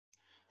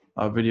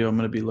video, I'm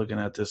going to be looking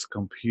at this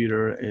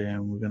computer,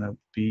 and we're going to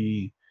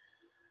be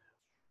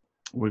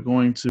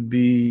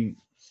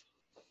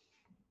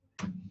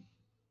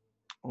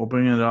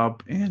opening it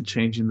up and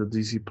changing the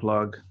DC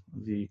plug.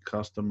 The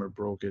customer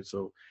broke it,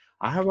 so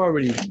I have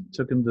already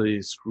taken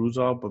the screws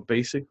off, but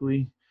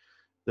basically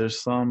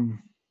there's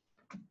some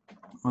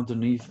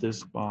underneath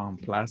this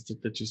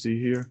plastic that you see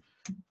here.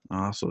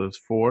 So there's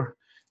four,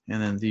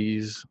 and then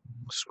these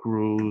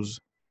screws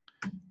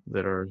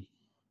that are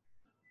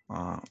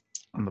on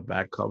the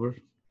back cover.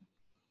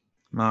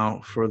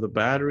 Now for the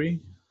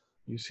battery,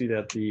 you see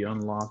that the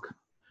unlock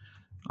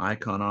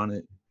icon on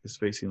it is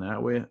facing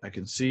that way. I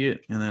can see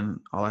it, and then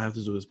all I have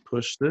to do is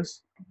push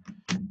this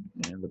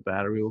and the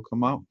battery will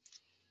come out.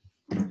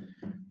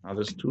 Now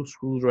there's two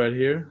screws right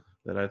here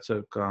that I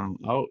took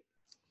out,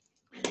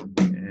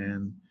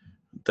 and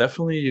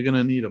definitely you're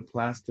gonna need a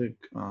plastic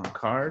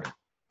card.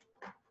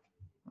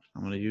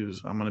 I'm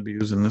gonna be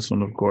using this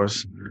one, of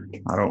course.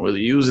 I don't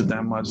really use it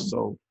that much,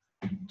 so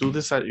do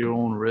this at your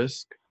own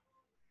risk.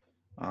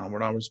 We're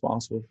not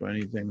responsible for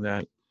anything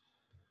that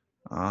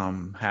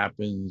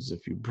happens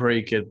if you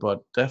break it,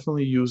 but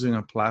definitely using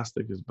a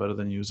plastic is better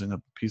than using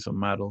a piece of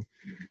metal.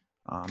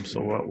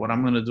 So what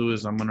I'm gonna do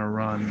is I'm gonna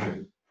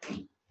run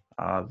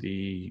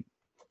the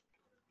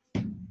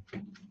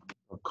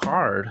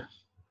card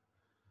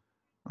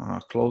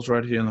close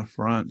right here in the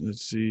front.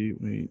 Let's see.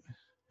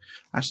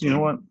 Actually, you know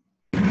what?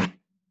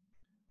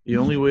 The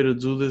only way to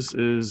do this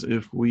is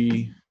if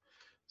we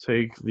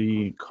take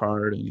the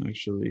card and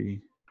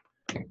actually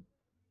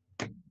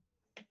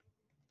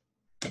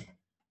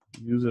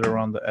use it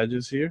around the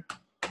edges here.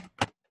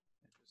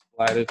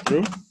 Slide it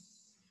through.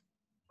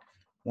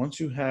 Once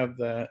you have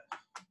that,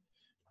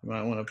 you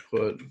might want to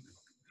put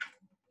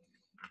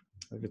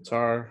a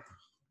guitar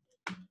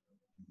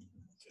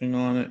thing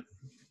on it,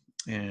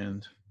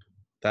 and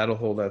that'll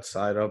hold that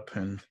side up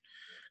and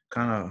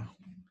kind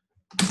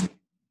of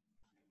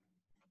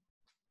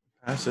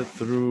pass it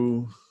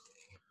through,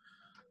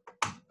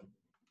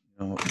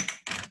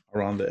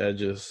 around the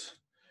edges.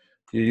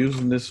 You're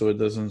using this so it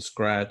doesn't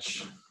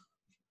scratch,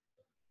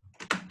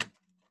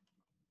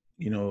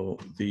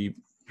 the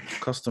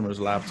customer's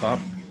laptop.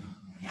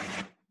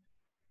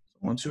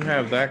 Once you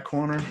have that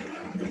corner,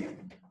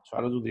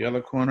 try to do the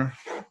other corner.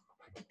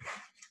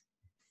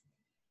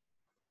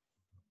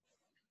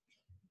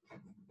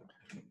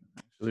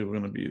 Actually, we're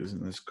gonna be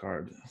using this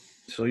card,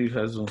 so you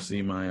guys don't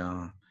see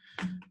my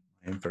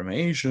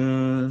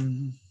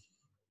information.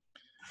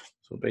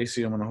 So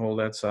basically, I'm gonna hold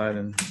that side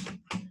and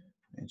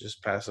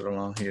just pass it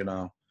along here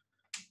now.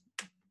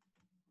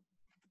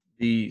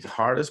 The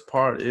hardest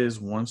part is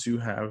once you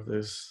have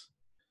this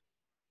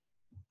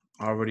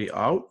already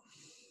out,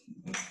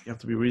 you have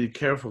to be really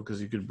careful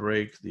because you could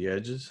break the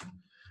edges.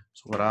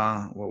 So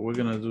what we're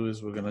gonna do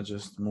is we're gonna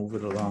just move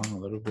it along a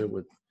little bit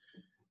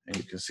and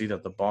you can see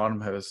that the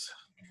bottom you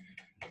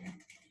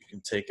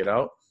can take it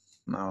out.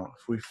 Now,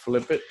 if we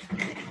flip it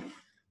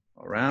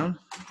around,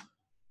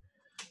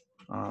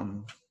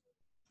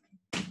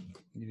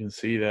 you can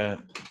see that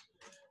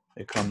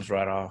it comes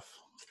right off.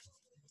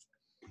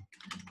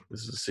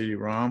 This is a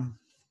CD-ROM.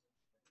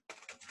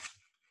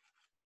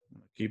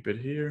 Keep it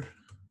here.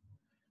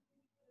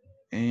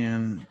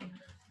 And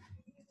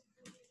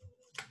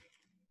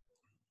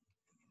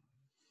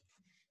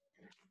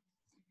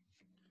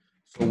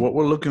so what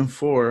we're looking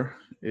for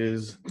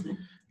is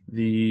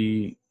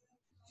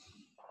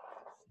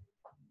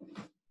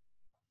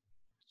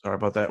sorry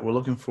about that. We're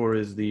looking for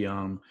is the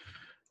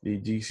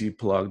DC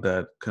plug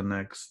that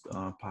connects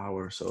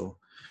power. So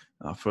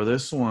for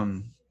this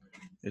one,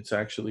 it's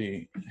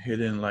actually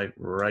hidden like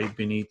right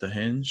beneath the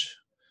hinge.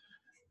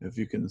 If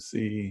you can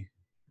see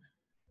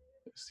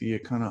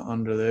it kind of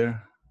under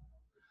there.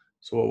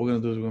 So what we're gonna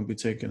do is we're gonna be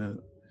taking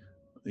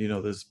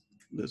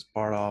this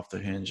part off the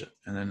hinge,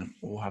 and then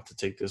we'll have to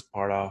take this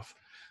part off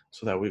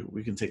so that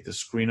we can take the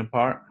screen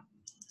apart.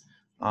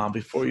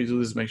 Before you do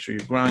this, make sure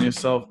you ground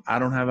yourself. I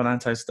don't have an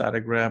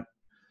anti-static wrap,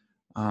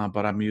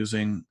 but I'm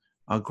using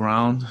a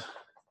ground.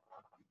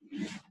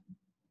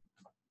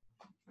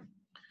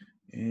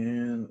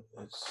 And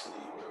let's see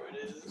where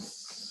it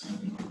is.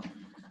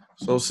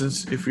 So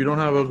if you don't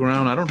have a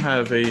ground, I don't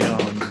have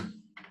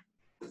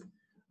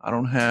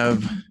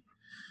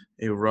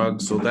a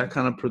rug, so that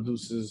kind of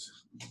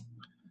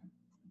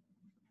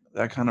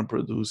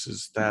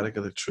produces static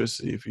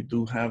electricity if you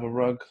do have a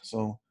rug.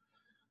 So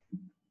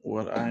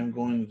what I'm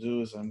going to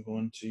do is I'm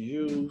going to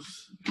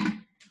use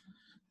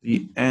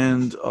the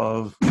end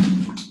of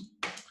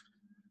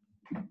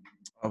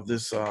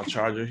this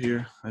charger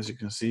here. As you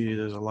can see,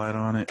 there's a light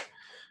on it.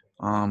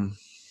 In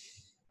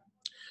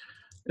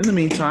the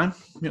meantime,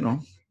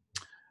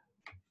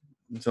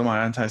 until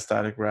my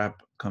anti-static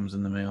wrap comes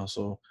in the mail.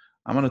 So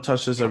I'm gonna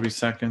touch this every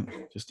second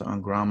just to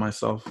unground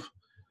myself.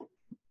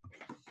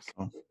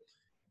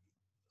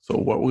 So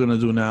what we're gonna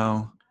do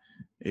now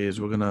is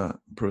we're gonna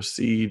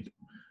proceed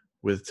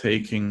with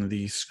taking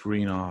the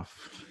screen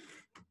off.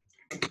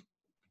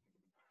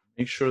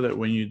 Make sure that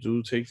when you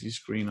do take the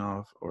screen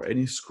off or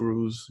any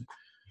screws,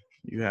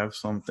 you have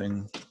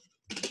something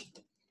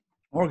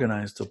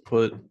organized to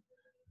put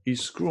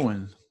each screw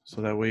in.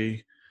 So that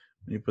way,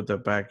 when you put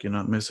that back, you're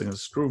not missing a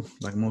screw.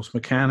 Like most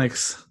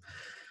mechanics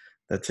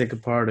that take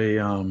apart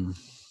a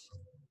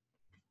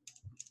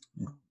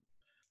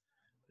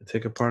they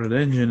take apart an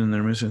engine and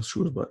they're missing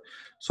screws. But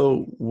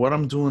so what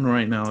I'm doing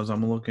right now is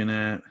I'm looking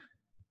at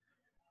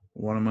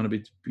what I'm going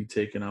to be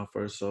taking out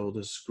first. So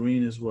the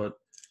screen is what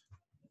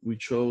we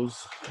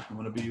chose. I'm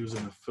going to be using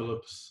a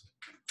Phillips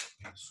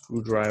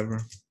screwdriver.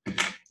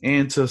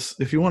 And to,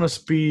 if you want to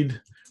speed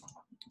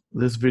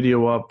this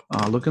video up,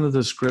 look in the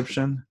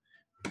description.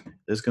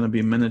 There's going to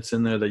be minutes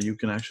in there that you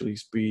can actually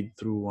speed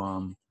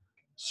through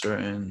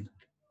certain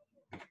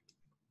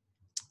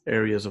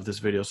areas of this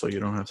video, so you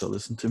don't have to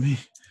listen to me.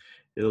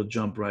 It'll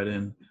jump right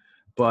in.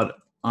 But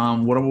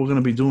what we're going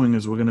to be doing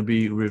is we're going to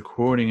be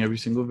recording every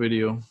single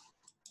video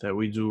that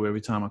we do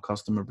every time a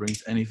customer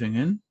brings anything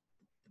in.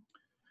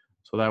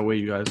 So that way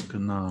you guys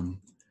can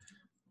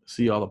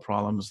see all the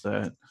problems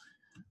that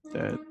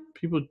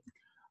people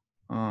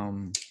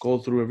go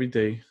through every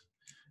day.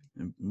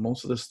 And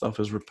most of this stuff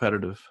is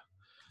repetitive.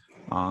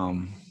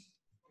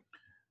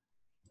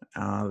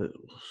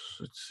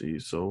 Let's see.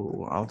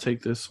 So I'll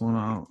take this one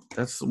out.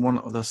 That's one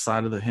on the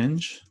side of the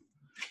hinge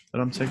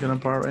that I'm taking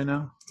apart right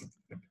now.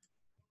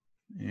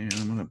 And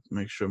I'm gonna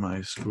make sure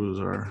my screws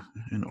are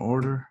in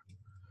order.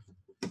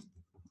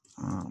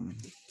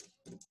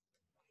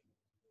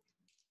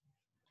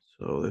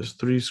 So there's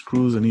 3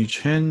 screws in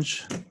each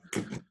hinge.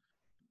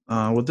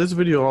 With this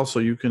video also,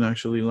 you can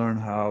actually learn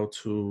how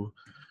to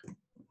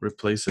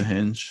replace a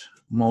hinge.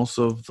 Most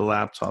of the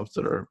laptops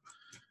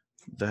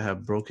that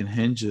have broken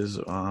hinges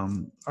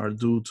are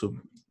due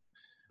to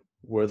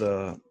where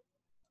the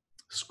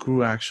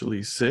screw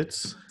actually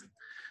sits.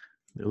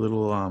 The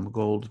little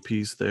gold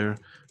piece there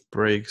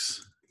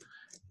breaks,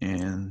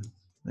 and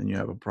then you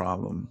have a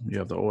problem. You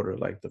have to order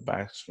like the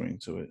back screen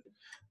to it.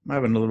 I'm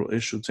having a little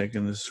issue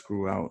taking this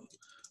screw out,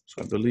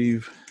 so I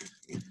believe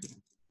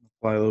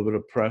apply a little bit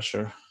of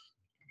pressure,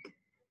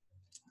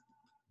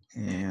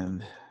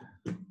 and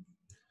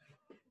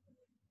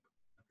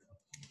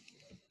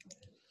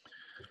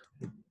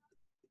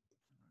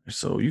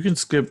so you can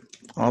skip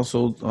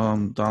also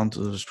down to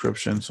the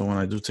description. So when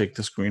I do take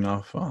the screen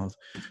off,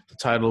 the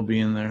title will be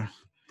in there.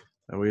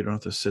 That way you don't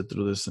have to sit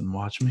through this and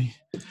watch me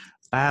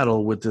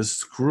battle with this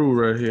screw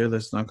right here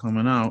that's not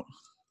coming out.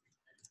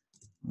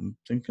 I'm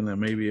thinking that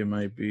maybe it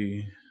might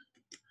be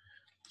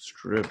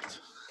stripped.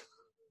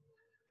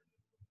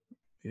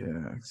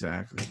 Yeah,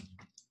 exactly.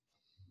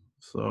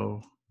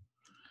 So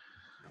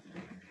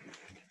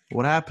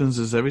what happens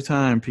is every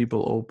time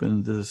people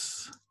open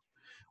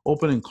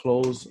and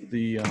close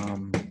the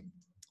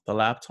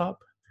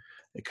laptop,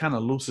 it kind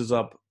of loosens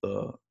up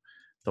the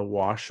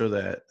washer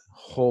that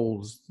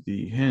holds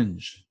the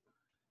hinge,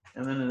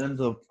 and then it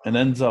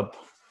ends up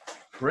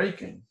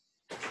breaking.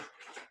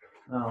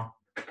 Now,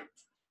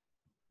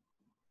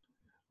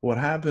 what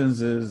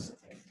happens is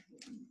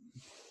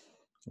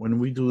when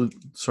we do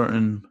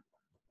certain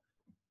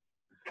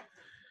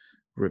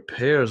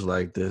repairs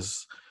like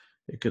this,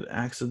 it could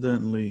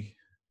accidentally,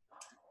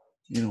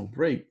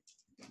 break,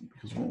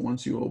 because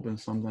once you open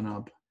something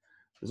up,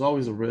 there's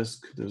always a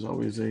risk. There's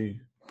always a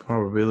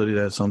probability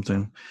that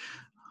something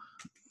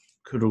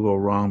could go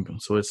wrong.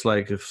 So it's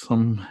like if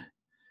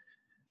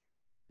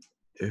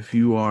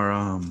you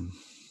are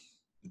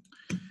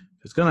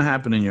it's gonna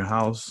happen in your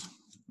house,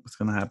 it's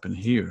gonna happen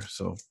here.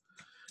 So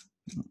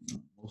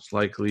most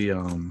likely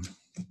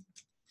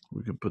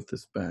we can put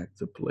this back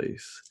to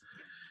place.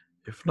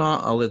 If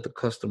not, I'll let the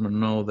customer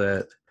know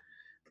that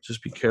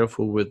just be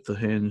careful with the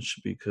hinge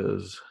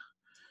because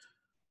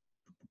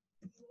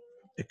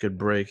it could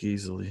break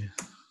easily.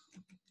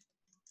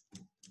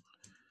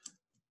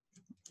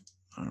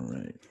 All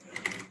right.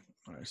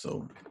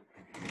 So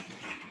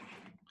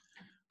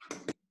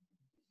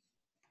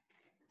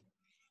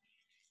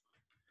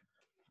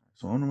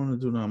what I'm going to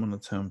do now, I'm going to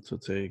attempt to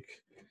take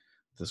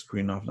the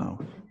screen off now.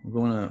 I'm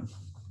going to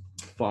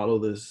follow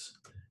this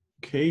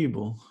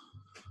cable.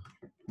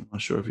 I'm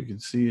not sure if you can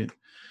see it,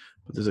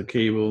 but there's a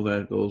cable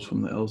that goes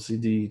from the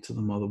LCD to the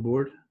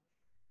motherboard.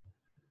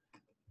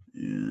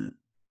 And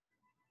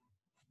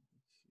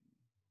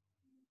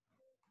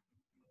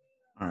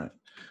all right,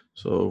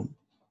 so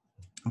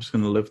I'm just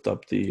going to lift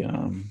up the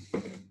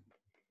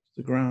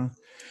ground.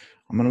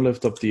 I'm going to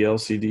lift up the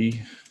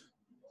LCD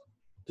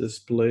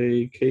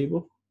display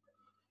cable,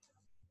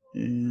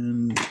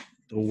 and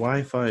the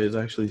Wi-Fi is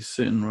actually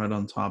sitting right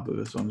on top of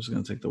it. So I'm just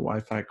going to take the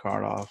Wi-Fi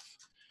card off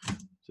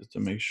just to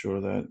make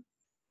sure that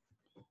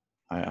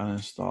I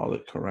uninstall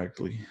it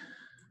correctly.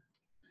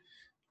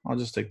 I'll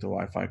just take the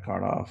Wi-Fi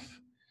card off,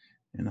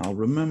 and I'll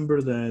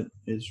remember that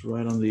it's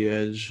right on the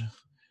edge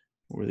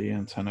where the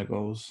antenna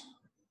goes.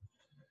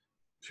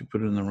 If you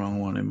put it in the wrong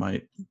one, it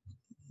might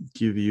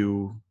give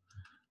you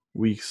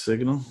weak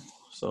signal.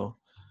 So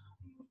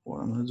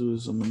what I'm going to do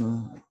is I'm going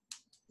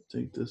to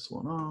take this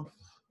one off.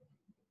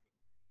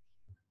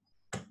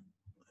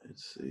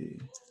 Let's see,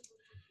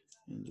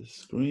 in the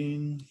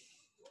screen.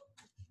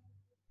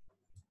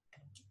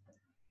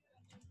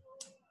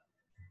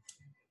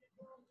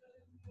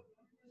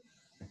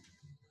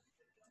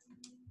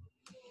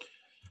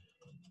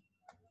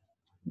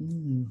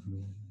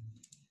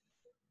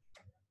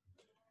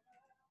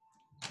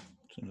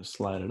 Just gonna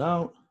slide it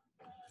out.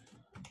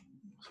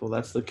 So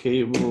that's the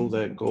cable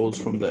that goes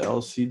from the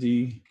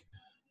LCD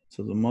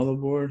to the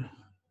motherboard.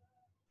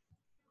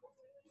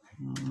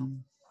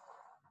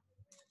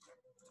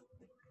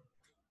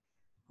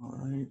 All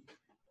right.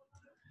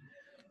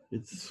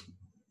 This is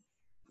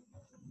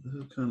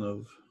kind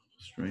of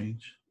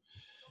strange.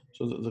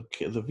 So the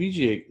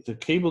VGA, the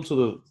cable to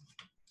the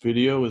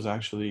video is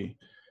actually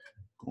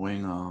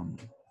going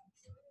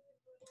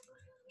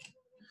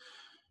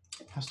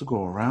has to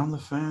go around the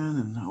fan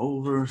and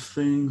over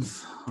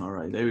things. All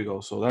right, there we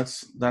go. So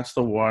that's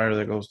the wire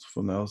that goes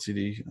from the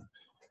LCD,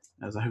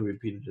 as I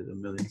repeated it a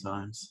million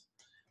times.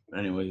 But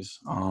anyways,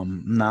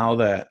 now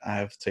that I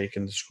have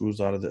taken the screws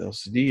out of the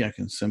LCD, I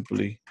can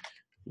simply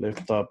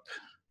lift up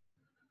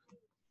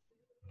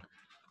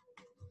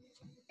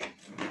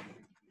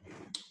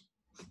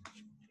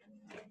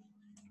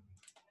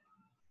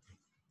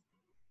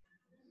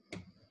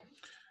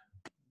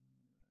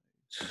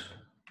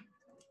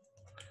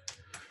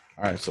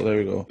all right, so there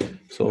we go.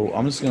 So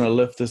I'm just gonna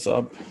lift this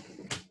up a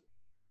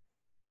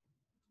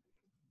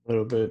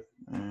little bit,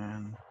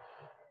 and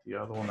the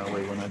other one, that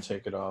way when I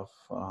take it off,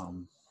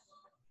 oh,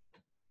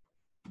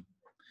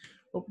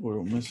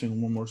 we're missing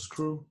one more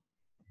screw.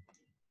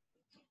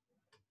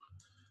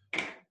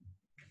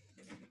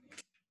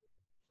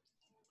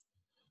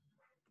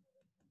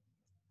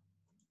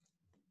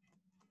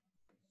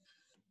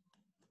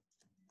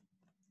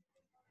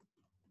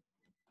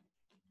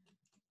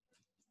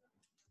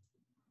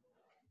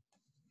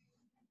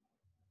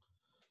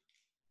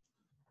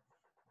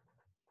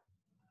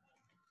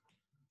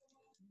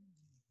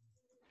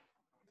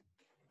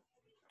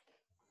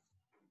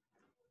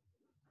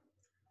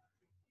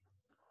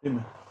 All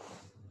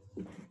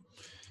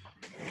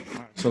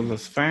right, so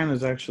this fan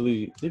is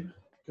actually.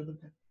 All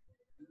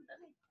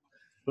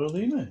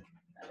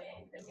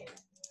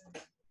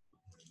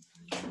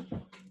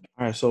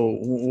right, so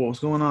what's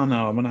going on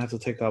now? I'm gonna have to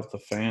take off the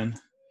fan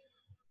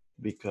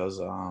because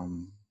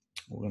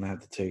we're gonna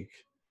have to take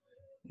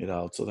it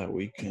out so that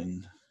we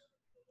can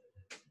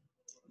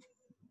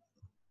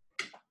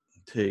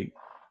take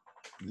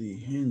the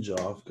hinge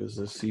off, because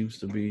there seems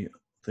to be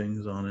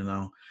things on it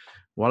now.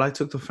 While I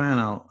took the fan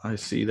out, I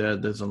see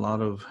that there's a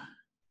lot of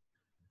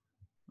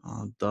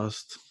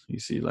dust. You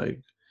see,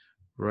 like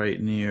right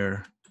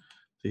near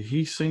the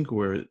heat sink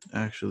where it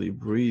actually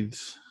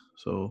breathes.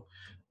 So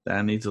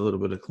that needs a little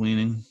bit of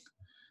cleaning.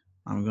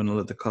 I'm gonna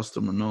let the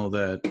customer know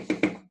that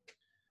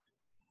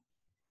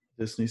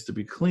this needs to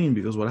be cleaned,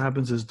 because what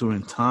happens is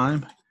during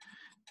time,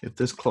 if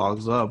this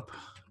clogs up,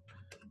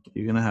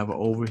 you're gonna have an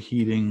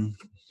overheating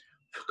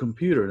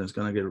computer, and it's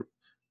gonna get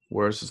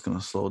worse. It's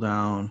gonna slow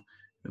down.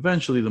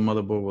 Eventually, the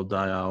motherboard will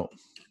die out.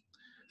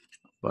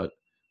 But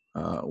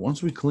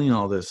once we clean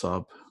all this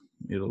up,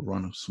 it'll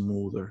run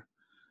smoother.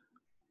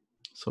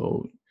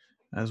 So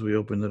as we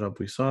opened it up,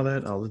 we saw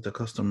that. I'll let the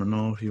customer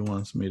know if he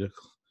wants me to.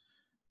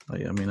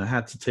 I mean, I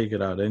had to take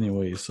it out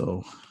anyway,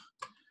 so.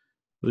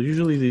 But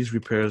usually these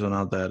repairs are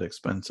not that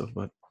expensive,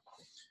 but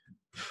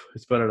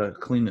it's better to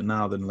clean it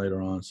now than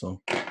later on.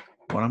 So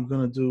what I'm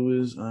gonna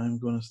do is I'm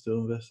gonna still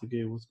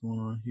investigate what's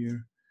going on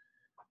here.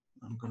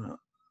 I'm gonna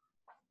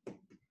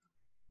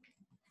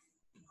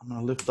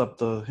lift up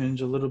the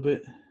hinge a little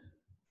bit.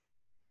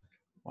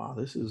 Wow,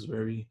 this is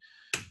very,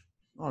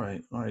 all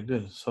right,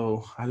 good.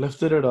 So I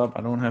lifted it up.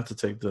 I don't have to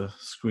take the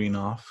screen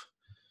off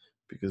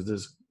because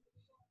this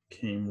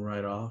came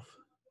right off.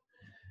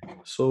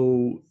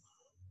 So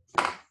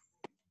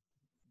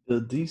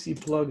the DC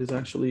plug is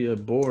actually a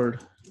board.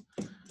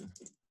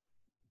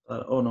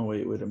 Oh no,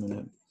 wait a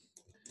minute.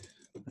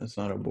 That's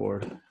not a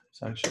board.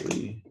 It's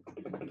actually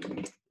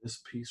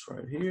this piece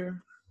right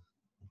here.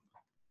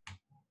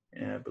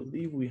 And I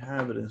believe we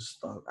have it in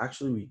stock.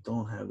 Actually, we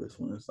don't have this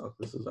one in stock.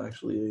 This is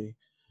actually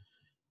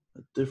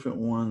a different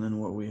one than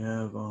what we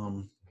have.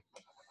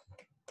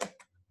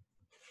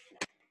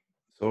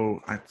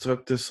 So I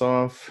took this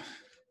off,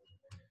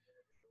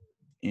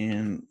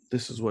 and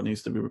this is what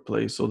needs to be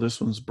replaced. So this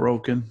one's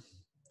broken,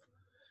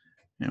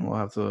 and we'll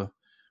have to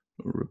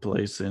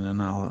replace it.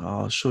 And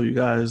I'll show you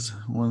guys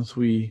once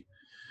we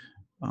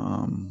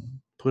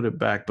put it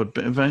back. But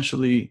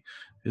eventually,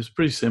 it's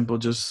pretty simple.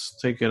 Just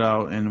take it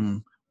out,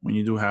 and when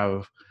you do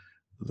have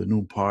the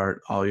new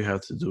part, all you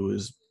have to do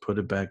is put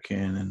it back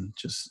in and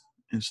just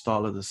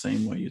install it the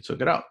same way you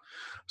took it out.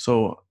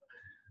 So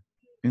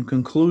in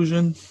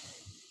conclusion,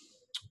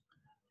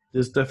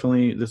 this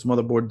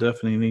motherboard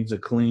definitely needs a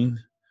clean.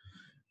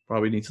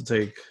 Probably need to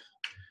take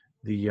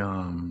the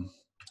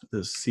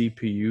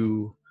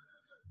CPU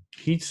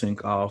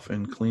heatsink off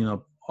and clean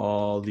up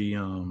all the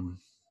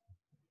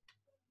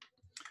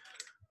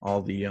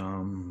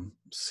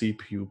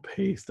CPU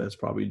paste that's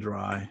probably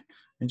dry,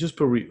 and just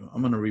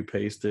I'm gonna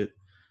repaste it.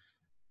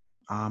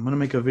 I'm gonna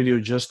make a video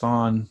just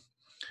on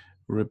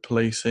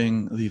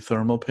replacing the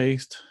thermal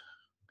paste.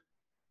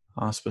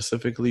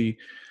 Specifically,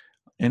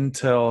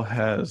 Intel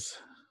has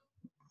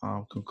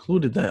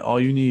concluded that all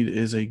you need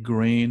is a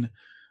grain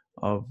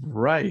of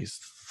rice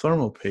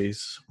thermal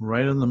paste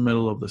right in the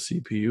middle of the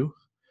CPU.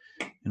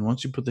 And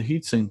once you put the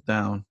heatsink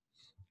down,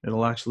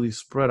 it'll actually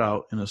spread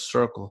out in a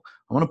circle.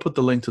 I'm going to put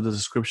the link to the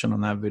description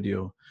on that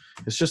video.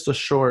 It's just a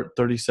short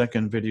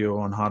 30-second video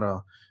on how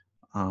to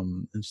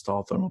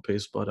install thermal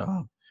paste. But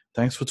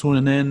thanks for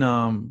tuning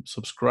in.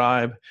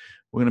 Subscribe.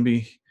 We're going to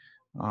be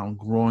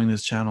growing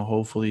this channel,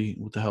 hopefully,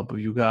 with the help of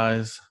you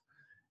guys.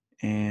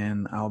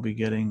 And I'll be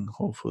getting,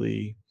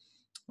 hopefully,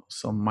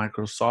 some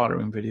micro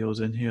soldering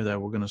videos in here that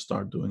we're going to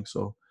start doing.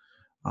 So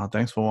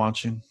thanks for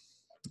watching,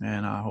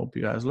 and I hope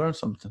you guys learned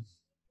something.